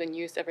systems. It would have been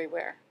used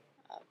everywhere,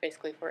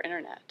 basically for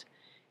internet.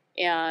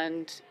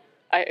 And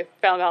I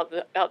found out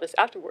about this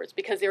afterwards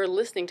because they were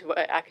listening to what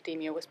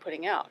academia was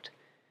putting out.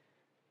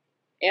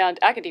 And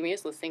academia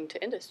is listening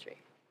to industry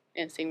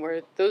and seeing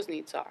where those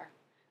needs are.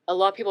 A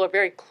lot of people are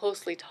very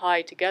closely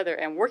tied together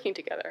and working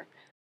together.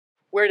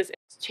 Where does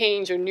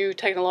change or new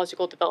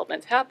technological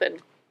developments happen?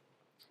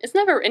 It's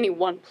never any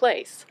one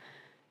place.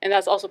 And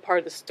that's also part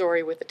of the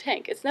story with the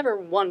tank. It's never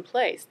one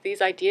place.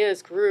 These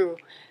ideas grew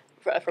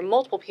from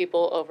multiple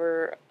people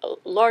over a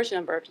large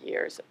number of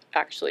years,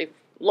 actually,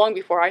 long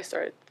before I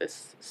started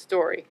this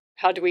story.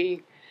 How do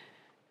we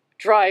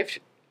drive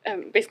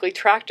basically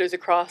tractors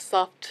across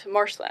soft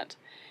marshland?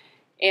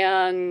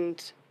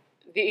 And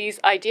these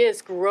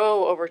ideas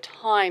grow over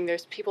time.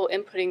 There's people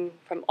inputting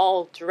from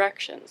all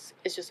directions.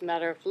 It's just a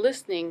matter of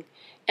listening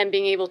and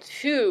being able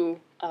to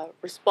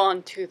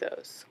respond to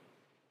those.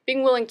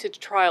 Being willing to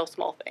trial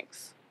small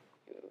things.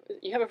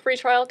 You have a free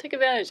trial, take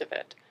advantage of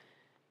it.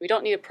 We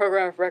don't need a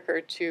program of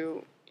record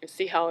to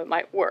see how it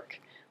might work.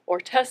 Or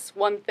test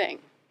one thing.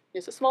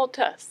 It's a small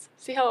test.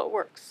 See how it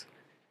works.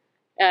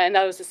 And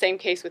that was the same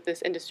case with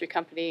this industry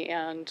company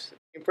and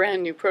a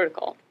brand new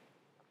protocol.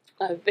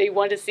 They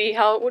wanted to see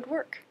how it would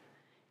work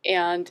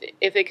and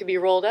if it could be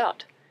rolled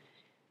out.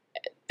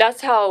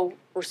 That's how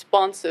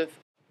responsive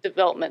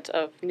development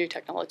of new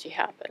technology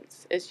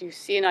happens. As you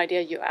see an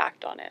idea, you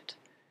act on it.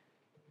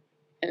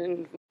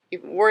 And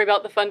you worry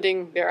about the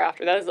funding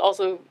thereafter. That is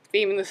also a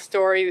theme in the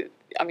story.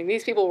 I mean,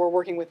 these people were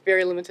working with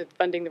very limited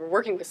funding. They were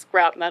working with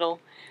scrap metal.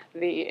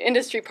 The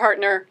industry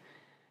partner,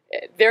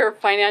 their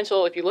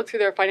financial, if you look through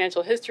their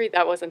financial history,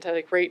 that wasn't at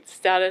a great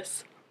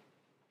status.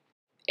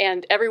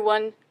 And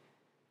everyone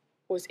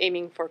was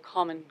aiming for a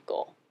common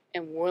goal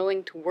and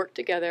willing to work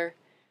together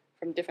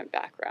from different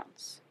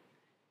backgrounds.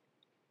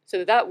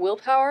 So that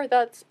willpower,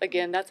 that's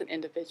an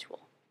individual.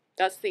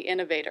 That's the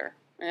innovator,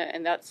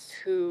 and that's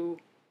who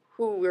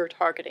we're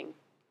targeting.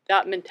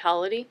 That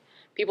mentality,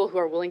 people who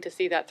are willing to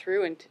see that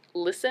through and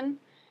listen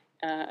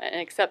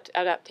and accept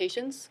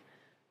adaptations,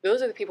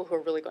 those are the people who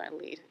are really going to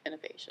lead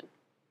innovation.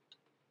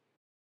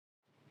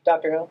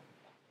 Dr. Hale,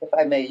 if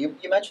I may, you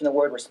mentioned the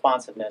word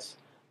responsiveness,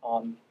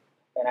 and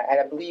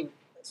I believe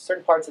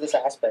certain parts of this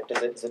aspect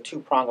is a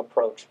two-pronged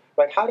approach,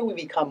 right? How do we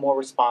become more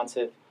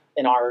responsive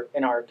in our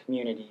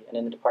community and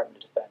in the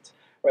Department of Defense,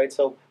 right?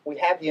 So we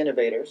have the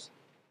innovators,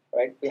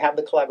 right? We have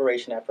the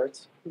collaboration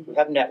efforts. Mm-hmm. We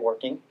have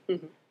networking.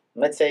 Mm-hmm.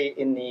 Let's say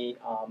in the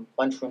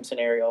lunchroom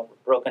scenario,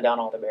 we've broken down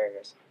all the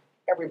barriers.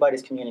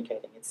 Everybody's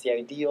communicating. It's the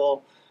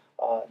ideal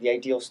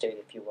state,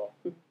 if you will.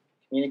 Mm-hmm.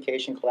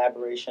 Communication,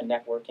 collaboration,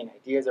 networking,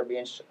 ideas are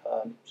being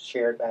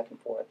shared back and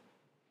forth.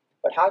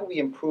 But how do we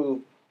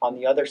improve on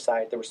the other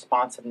side, the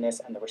responsiveness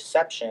and the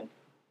reception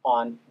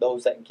on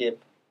those that give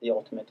the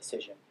ultimate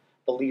decision,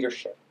 the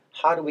leadership?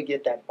 How do we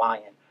get that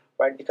buy-in,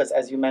 right? Because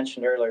as you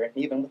mentioned earlier,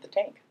 even with the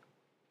tank,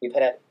 we've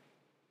had a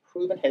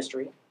proven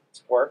history.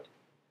 It's worked.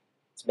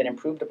 It's been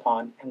improved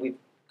upon. And we've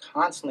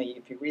constantly,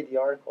 if you read the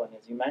article, and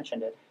as you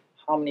mentioned it,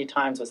 how many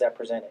times was that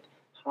presented?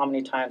 How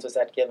many times was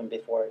that given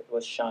before it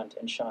was shunned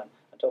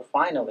until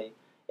finally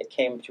it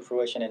came to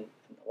fruition and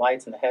the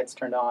lights and the heads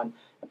turned on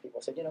and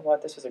people said, you know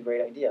what, this is a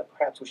great idea.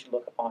 Perhaps we should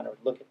look upon or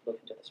look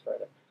into this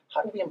further.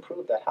 How do we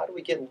improve that? How do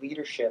we get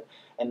leadership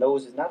and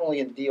those not only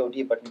in the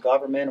DoD but in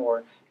government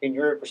or in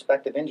your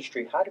respective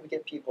industry? How do we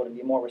get people to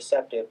be more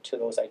receptive to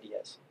those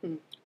ideas? Mm-hmm.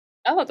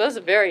 Oh, that's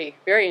a very,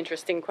 very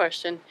interesting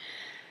question.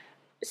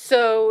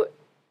 So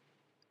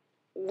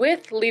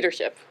with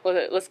leadership,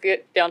 well, let's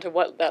get down to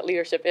what that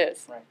leadership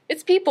is. Right.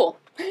 It's people.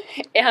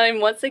 And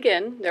once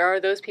again, there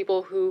are those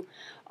people who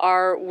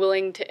are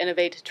willing to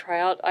innovate, to try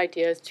out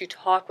ideas, to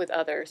talk with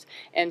others,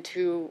 and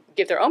to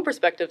give their own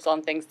perspectives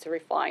on things to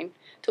refine,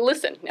 to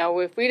listen. Now,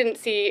 if we didn't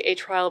see a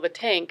trial of a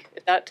tank,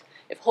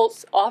 if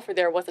Holt's offer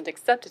there wasn't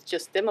accepted,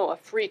 just demo a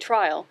free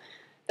trial,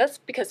 that's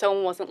because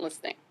someone wasn't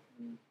listening.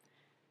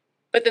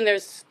 But then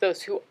there's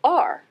those who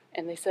are,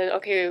 and they said,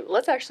 okay,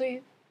 let's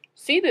actually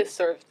see this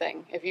sort of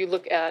thing. If you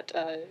look at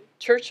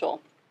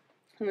Churchill,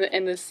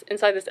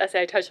 inside this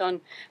essay I touch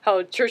on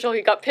how Churchill,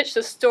 he got pitched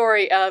the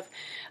story of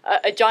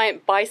a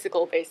giant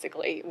bicycle,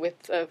 basically,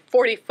 with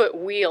 40-foot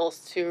wheels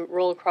to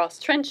roll across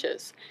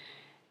trenches,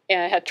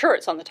 and it had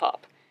turrets on the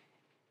top.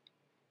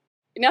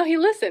 Now he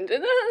listened,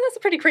 and that's a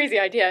pretty crazy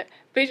idea,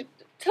 but he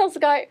tells the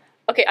guy,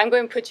 okay, I'm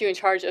going to put you in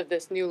charge of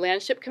this new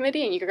landship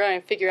committee, and you're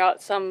going to figure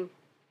out some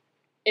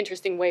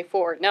interesting way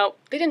forward. Now,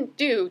 they didn't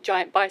do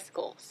giant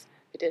bicycles.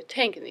 They did a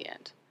tank in the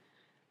end.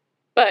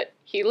 But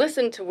he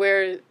listened to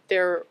where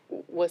there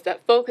was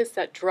that focus,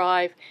 that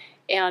drive,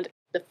 and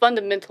the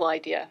fundamental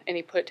idea, and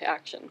he put it to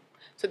action.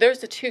 So there's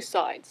the two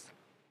sides.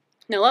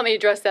 Now let me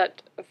address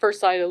that first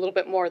side a little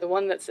bit more, the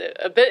one that's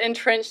a bit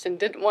entrenched and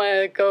didn't want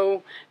to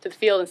go to the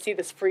field and see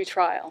this free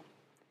trial.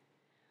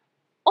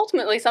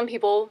 Ultimately, some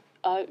people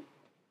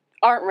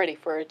aren't ready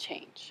for a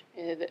change,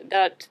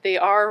 that they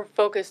are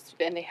focused,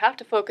 and they have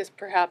to focus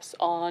perhaps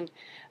on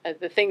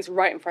the things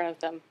right in front of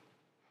them.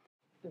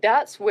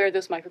 That's where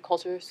those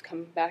microcultures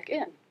come back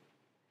in,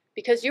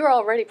 because you're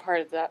already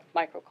part of that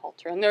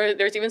microculture, and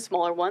there's even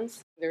smaller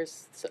ones.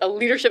 There's a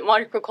leadership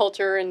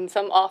microculture in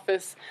some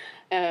office,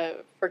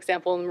 for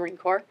example, in the Marine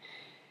Corps,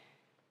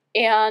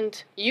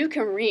 and you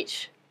can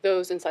reach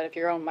those inside of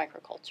your own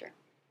microculture.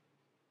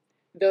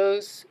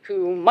 Those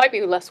who might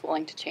be less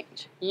willing to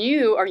change.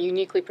 You are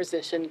uniquely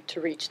positioned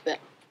to reach them.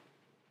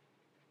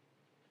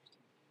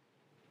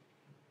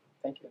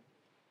 Thank you.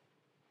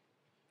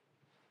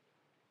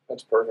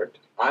 That's perfect.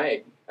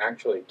 I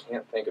actually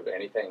can't think of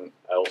anything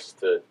else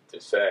to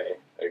say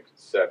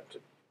except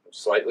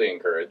slightly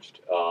encouraged.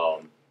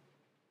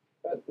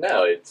 But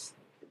no,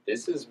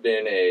 this has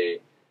been a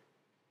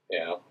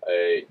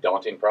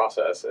daunting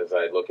process as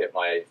I look at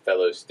my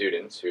fellow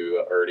students who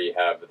already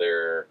have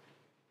their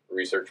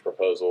research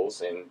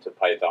proposals into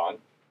Python,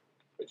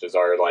 which is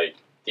our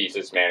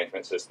thesis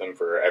management system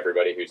for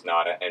everybody who's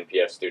not an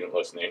NPS student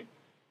listening,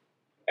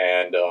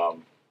 and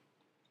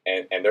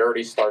they're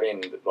already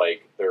starting,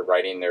 they're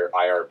writing their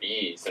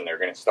IRBs, and they're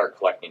going to start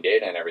collecting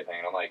data and everything.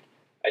 And I'm like,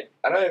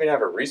 I don't even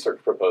have a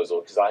research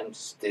proposal because I'm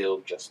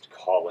still just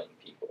calling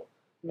people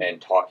and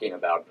talking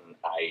about an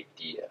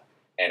idea.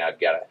 And I've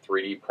got a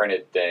 3D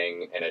printed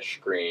thing and a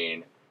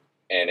screen,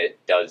 and it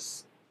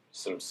does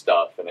some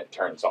stuff and it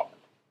turns on.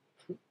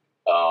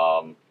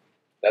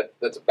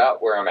 That's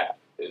about where I'm at.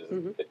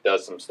 It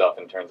does some stuff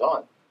and turns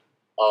on.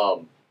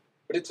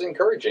 But it's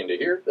encouraging to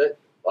hear that,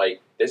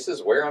 this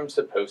is where I'm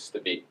supposed to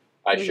be.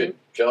 I should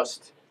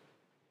just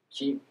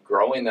keep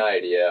growing the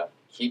idea,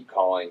 keep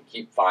calling,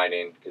 keep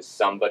finding, because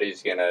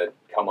somebody's going to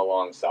come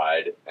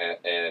alongside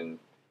and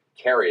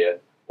carry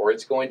it, or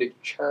it's going to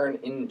churn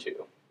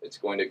into. It's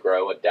going to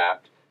grow,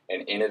 adapt,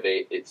 and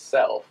innovate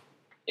itself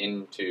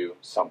into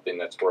something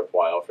that's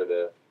worthwhile for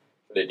the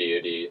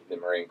DoD, the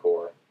Marine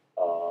Corps,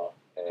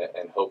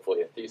 and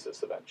hopefully a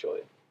thesis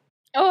eventually.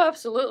 Oh,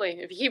 absolutely.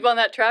 If you keep on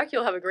that track,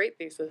 you'll have a great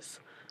thesis.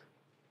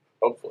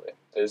 Hopefully.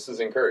 This is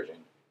encouraging.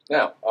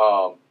 Now,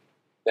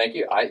 thank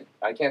you. I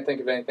can't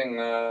think of anything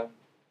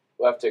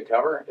left to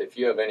cover. If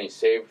you have any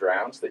saved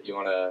rounds that you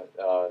want to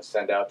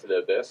send out to the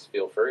Abyss,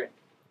 feel free.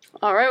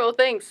 All right, well,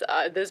 thanks.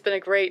 There's been a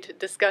great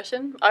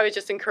discussion. I would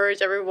just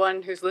encourage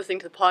everyone who's listening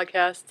to the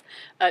podcast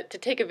to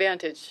take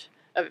advantage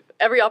of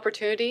every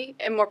opportunity,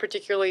 and more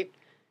particularly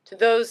to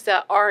those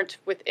that aren't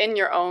within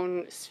your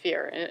own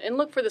sphere, and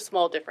look for the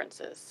small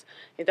differences.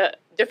 That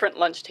different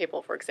lunch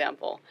table, for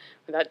example,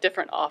 or that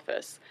different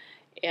office,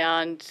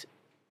 and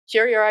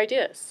share your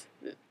ideas.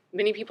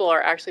 Many people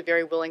are actually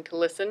very willing to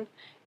listen.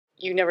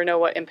 You never know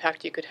what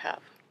impact you could have.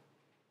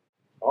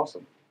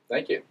 Awesome.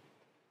 Thank you.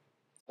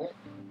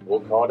 We'll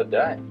call it a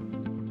day.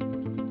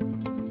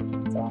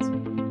 That's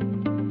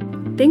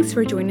awesome. Thanks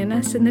for joining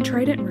us in the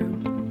Trident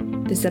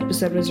Room. This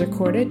episode was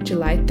recorded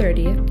July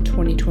 30th,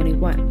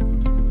 2021.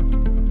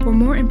 For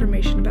more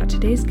information about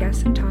today's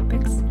guests and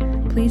topics,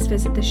 please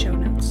visit the show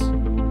notes.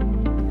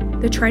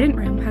 The Trident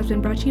Room has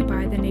been brought to you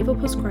by the Naval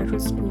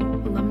Postgraduate School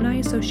Alumni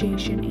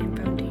Association and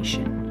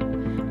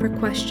Foundation. For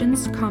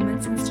questions,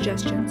 comments, and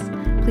suggestions,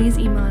 please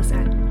email us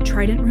at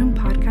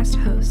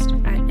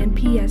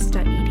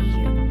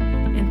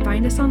tridentroompodcasthost@nps.edu and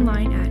find us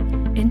online at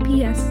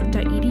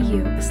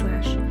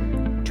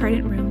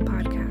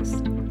nps.edu/tridentroompodcast.